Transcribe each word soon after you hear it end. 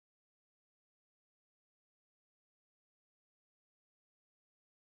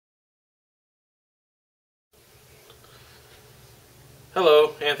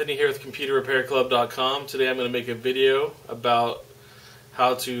Hello, Anthony here with ComputerRepairClub.com. Today I'm going to make a video about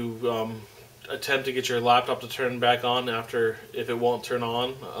how to attempt to get your laptop to turn back on after if it won't turn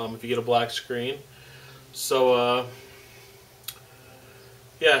on, if you get a black screen. So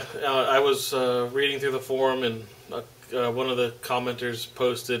I was reading through the forum, and one of the commenters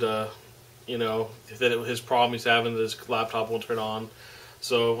posted that his problem he's having, that his laptop won't turn on.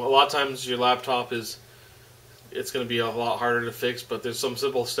 So a lot of times your laptop it's going to be a lot harder to fix, but there's some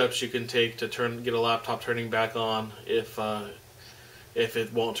simple steps you can take to get a laptop turning back on if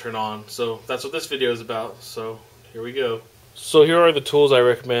it won't turn on. So that's what this video is about. So here we go. So here are the tools I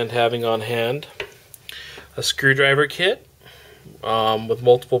recommend having on hand. A screwdriver kit with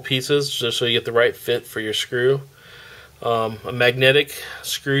multiple pieces just so you get the right fit for your screw. A magnetic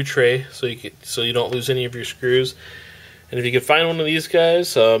screw tray so you don't lose any of your screws. And if you can find one of these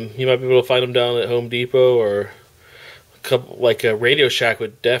guys, you might be able to find them down at Home Depot, or like a Radio Shack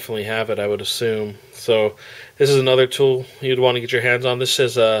would definitely have it, I would assume. So this is another tool you'd want to get your hands on. This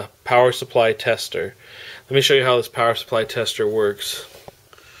is a power supply tester. Let me show you how this power supply tester works.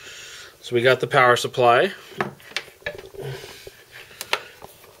 So we got the power supply.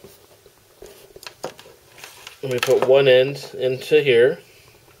 Let me put one end into here,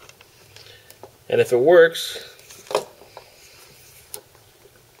 and if it works,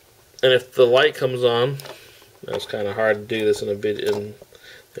 and if the light comes on, that's kind of hard to do this in a bit in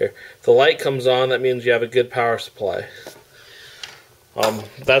there. If the light comes on, that means you have a good power supply.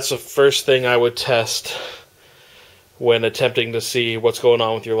 That's the first thing I would test when attempting to see what's going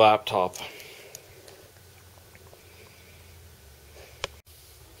on with your laptop.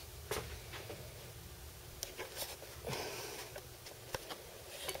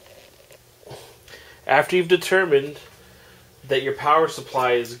 After you've determined that your power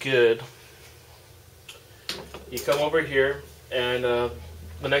supply is good, you come over here, and the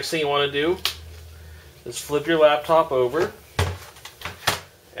next thing you want to do is flip your laptop over,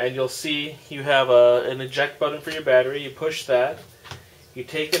 and you'll see you have an eject button for your battery. You push that, you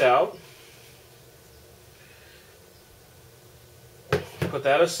take it out, put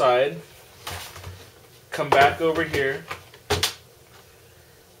that aside, come back over here,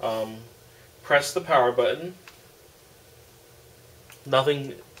 press the power button.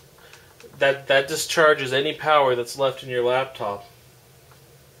 Nothing that discharges any power that's left in your laptop.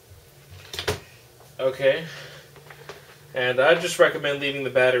 Okay, and I just recommend leaving the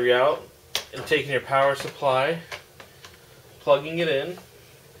battery out and taking your power supply, plugging it in,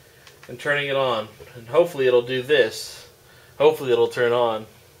 and turning it on. And hopefully it'll do this. Hopefully it'll turn on.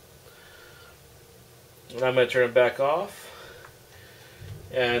 And I'm going to turn it back off.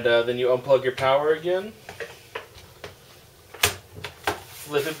 And then you unplug your power again.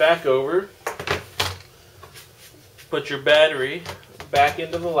 Flip it back over, put your battery back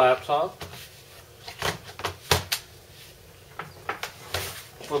into the laptop,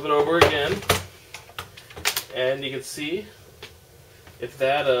 flip it over again, and you can see if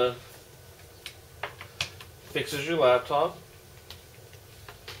that fixes your laptop.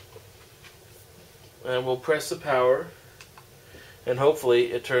 And we'll press the power, and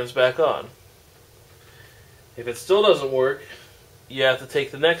hopefully it turns back on. If it still doesn't work, you have to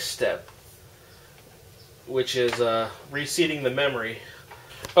take the next step, which is reseeding the memory.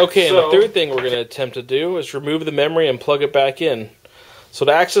 Okay, and the third thing we're going to attempt to do is remove the memory and plug it back in. So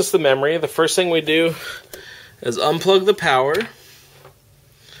to access the memory, the first thing we do is unplug the power,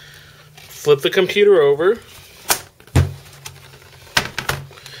 flip the computer over,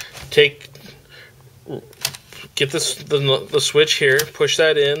 get the switch here, push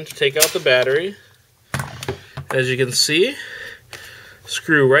that in, take out the battery. As you can see,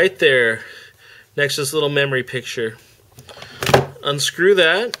 screw right there next to this little memory picture. Unscrew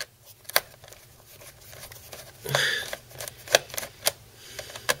that.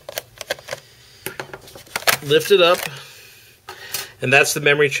 Lift it up, and that's the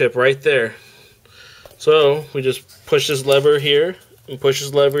memory chip right there. So we just push this lever here and push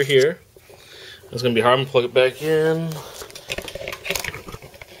this lever here. It's going to be hard to plug it back in.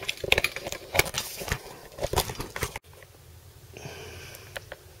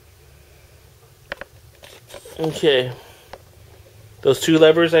 Okay, those two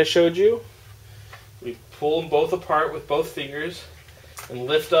levers I showed you, we pull them both apart with both fingers and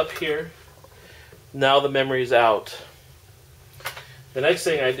lift up here. Now the memory's out. The next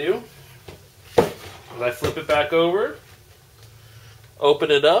thing I do is I flip it back over, open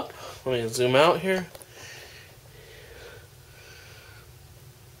it up. Let me zoom out here.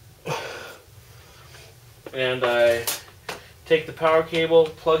 And I take the power cable,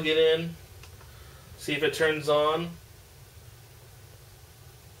 plug it in, see if it turns on.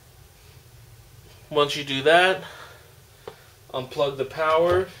 Once you do that, unplug the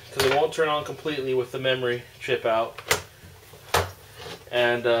power, because it won't turn on completely with the memory chip out.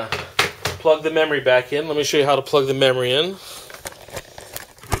 And plug the memory back in. Let me show you how to plug the memory in.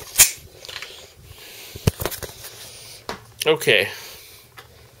 Okay.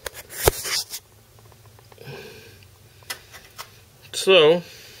 So,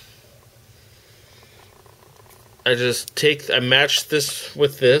 I match this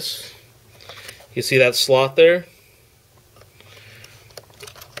with this. You see that slot there?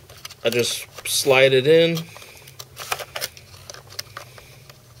 I just slide it in.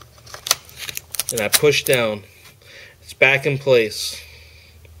 And I push down. It's back in place.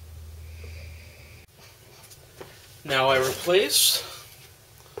 Now I replace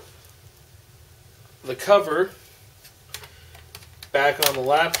the cover back on the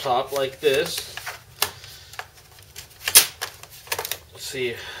laptop like this. Let's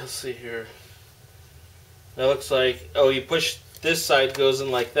see here. That looks like, oh, you push, this side goes in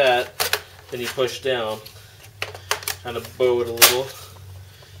like that, then you push down. Kind of bow it a little.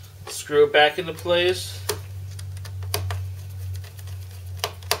 Screw it back into place.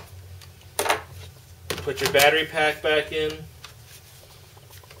 Put your battery pack back in.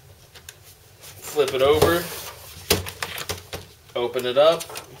 Flip it over. Open it up.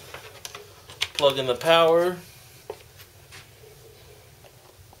 Plug in the power.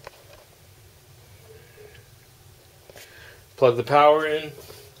 Plug the power in.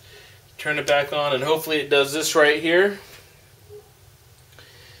 Turn it back on, and hopefully it does this right here.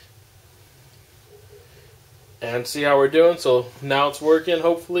 And see how we're doing. So now it's working,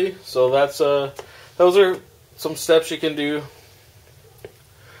 hopefully. So that's those are some steps you can do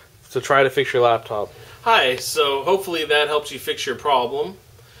to try to fix your laptop. Hi, so hopefully that helps you fix your problem.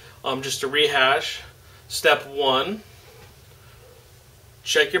 Just to rehash, step 1,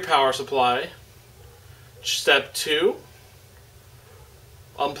 check your power supply. Step 2,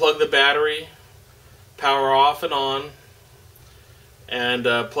 unplug the battery, power off and on, and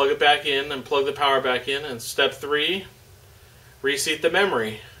plug it back in and plug the power back in. And step 3, reseat the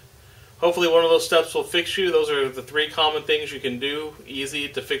memory. Hopefully one of those steps will fix you. Those are the 3 common things you can do, easy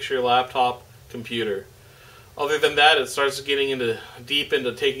to fix your laptop computer. Other than that, it starts getting deep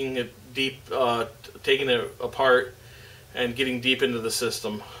into taking it apart and getting deep into the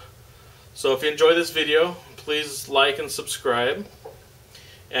system. So if you enjoy this video, please like and subscribe.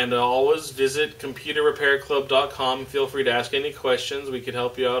 And always visit computerrepairclub.com. Feel free to ask any questions. We could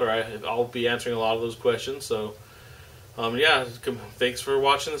help you out, or I'll be answering a lot of those questions. So, yeah, thanks for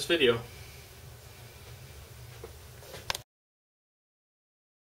watching this video.